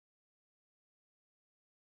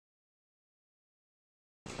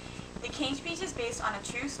based on a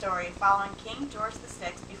true story following King George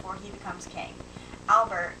VI before he becomes king.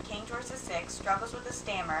 Albert, King George VI, struggles with a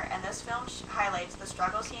stammer, and this film highlights the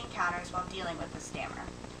struggles he encounters while dealing with the stammer.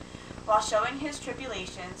 While showing his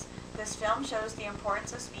tribulations, this film shows the importance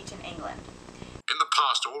of speech in England. In the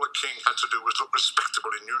past, all a king had to do was look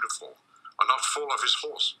respectable in uniform and not fall off his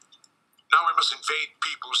horse. Now we must invade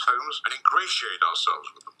people's homes and ingratiate ourselves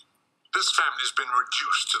with them. This family has been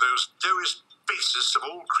reduced to those lowest basest of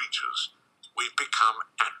all creatures. We've become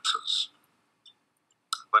actors.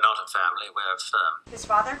 We're not a family, we're a firm. His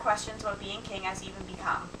father questions what being king has even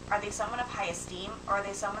become. Are they someone of high esteem, or are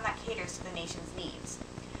they someone that caters to the nation's needs?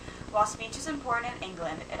 While speech is important in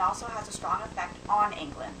England, it also has a strong effect on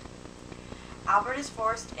England. Albert is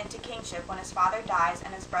forced into kingship when his father dies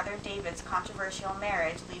and his brother David's controversial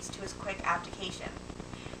marriage leads to his quick abdication.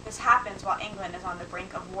 This happens while England is on the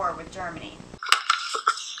brink of war with Germany.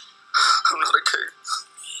 I'm not a king.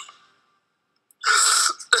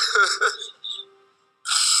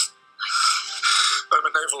 I'm a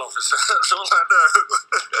naval officer, that's all I know.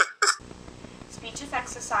 Speech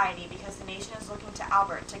affects society because the nation is looking to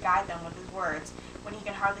Albert to guide them with his words when he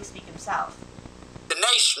can hardly speak himself. The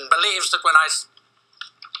nation believes that when I speak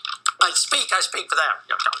for them,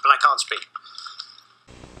 but I can't speak.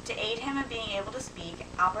 To aid him in being able to speak,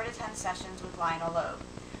 Albert attends sessions with Lionel Logue.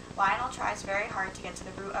 Lionel tries very hard to get to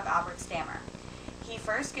the root of Albert's stammer. He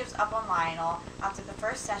first gives up on Lionel after the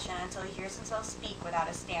first session until he hears himself speak without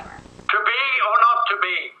a stammer. To be or not to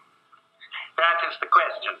be? That is the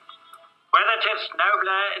question. Whether 'tis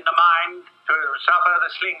nobler in the mind to suffer the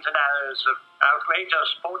slings and arrows of outrageous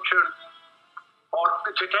fortune, or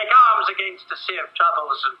to take arms against the sea of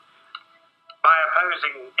troubles and by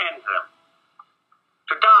opposing end them.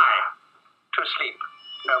 To die, to sleep,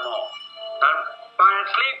 no more. And by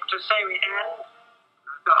sleep to say we end,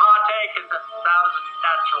 the heartache and the thousand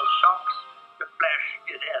natural shocks, the flesh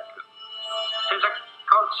is headless. 'Tis a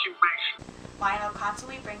consummation. Lionel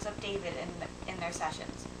constantly brings up David in their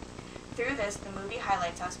sessions. Through this, the movie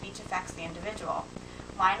highlights how speech affects the individual.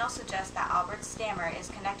 Lionel suggests that Albert's stammer is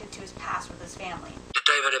connected to his past with his family. Did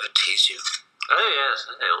David ever tease you? Oh yes,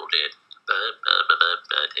 they all did.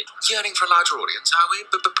 Bertie. Yearning for a larger audience, are we,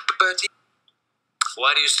 Bertie?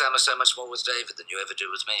 Why do you stammer so much more with David than you ever do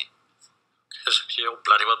with me? Because you're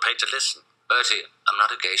bloody well paid to listen. Bertie, I'm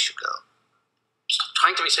not a geisha girl. Stop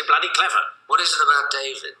trying to be so bloody clever. What is it about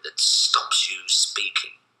David that stops you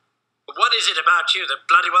speaking? What is it about you that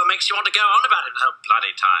bloody well makes you want to go on about it the whole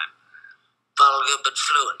bloody time? Vulgar but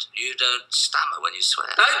fluent. You don't stammer when you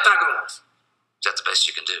swear. No, bugger off. Is that the best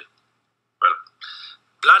you can do? Well,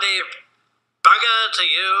 bloody bugger to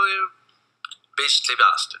you, you beastly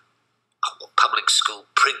bastard. Oh, well, public school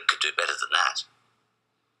prig could do better than that.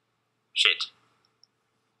 Shit.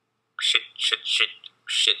 Shit, shit, shit,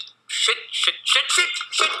 shit, shit, shit, shit, shit,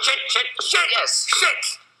 shit, shit, shit, shit, yes,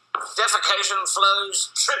 shit. Defecation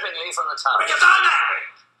flows trippingly from the tongue.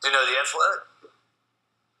 Do you know the F word?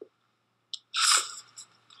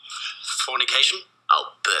 Fornication?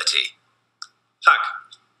 Oh, Bertie. Fuck.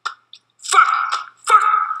 Fuck! Fuck!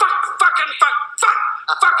 Fuck! Fucking fuck! Fuck!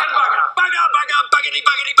 Fucking bugger! Bugger! Bugger! Buggity!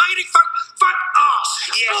 Buggity! Buggity! Fuck! Fuck!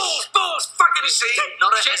 Arse! Yes! Balls! Balls! Fucking see, shit!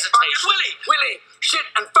 not a shit, hesitation. Fucking willy! Willy! Shit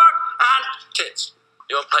and fuck and tits.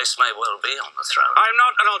 Your place may well be on the throne. I'm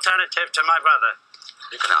not an alternative to my brother.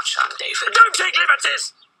 You can outshine David. Don't take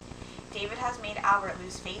liberties! David has made Albert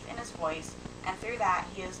lose faith in his voice, and through that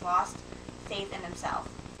he has lost faith in himself.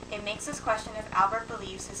 It makes us question if Albert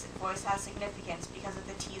believes his voice has significance because of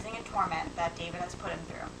the teasing and torment that David has put him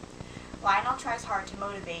through. Lionel tries hard to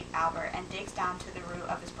motivate Albert and digs down to the root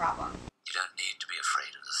of his problem. You don't need to be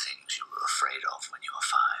afraid of the things you were afraid of when you were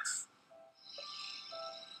 5.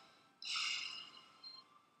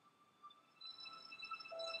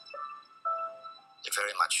 You're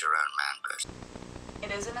very much your own man, Bertie.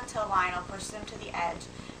 It isn't until Lionel pushes him to the edge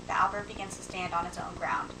that Albert begins to stand on his own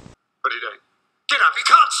ground. What are you doing? Get up! You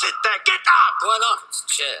can't sit there! Get up! Why not? It's a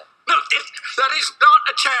chair. No, that is not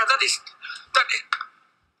a chair. That is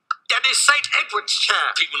St. Edward's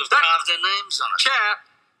chair. People have That carved their names on it. chair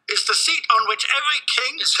is the seat on which every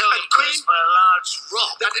king It's held and in place queen. by a large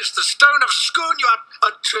rock. That is the stone of scorn. You are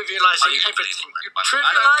trivializing everything. You I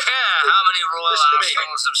trivialize. don't care how many royal Listen to me.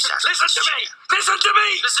 arsenals have sat. Listen to me. Listen to me.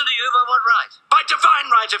 Listen to you by what right? By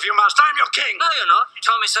divine right, if you must. I'm your king. No, you're not. You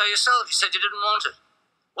told me so yourself. You said you didn't want it.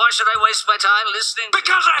 Why should I waste my time listening?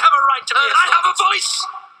 Because I have a right to be. And I have a voice.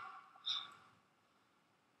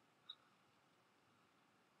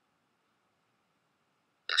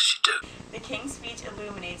 Yes, you do. The king's speech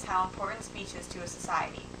illuminates how important speech is to a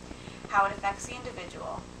society, how it affects the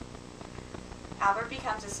individual. Albert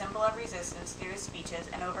becomes a symbol of resistance through his speeches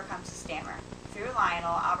and overcomes his stammer. Through Through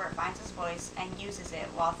Lionel, Albert finds his voice and uses it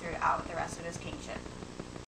while throughout the rest of his kingship.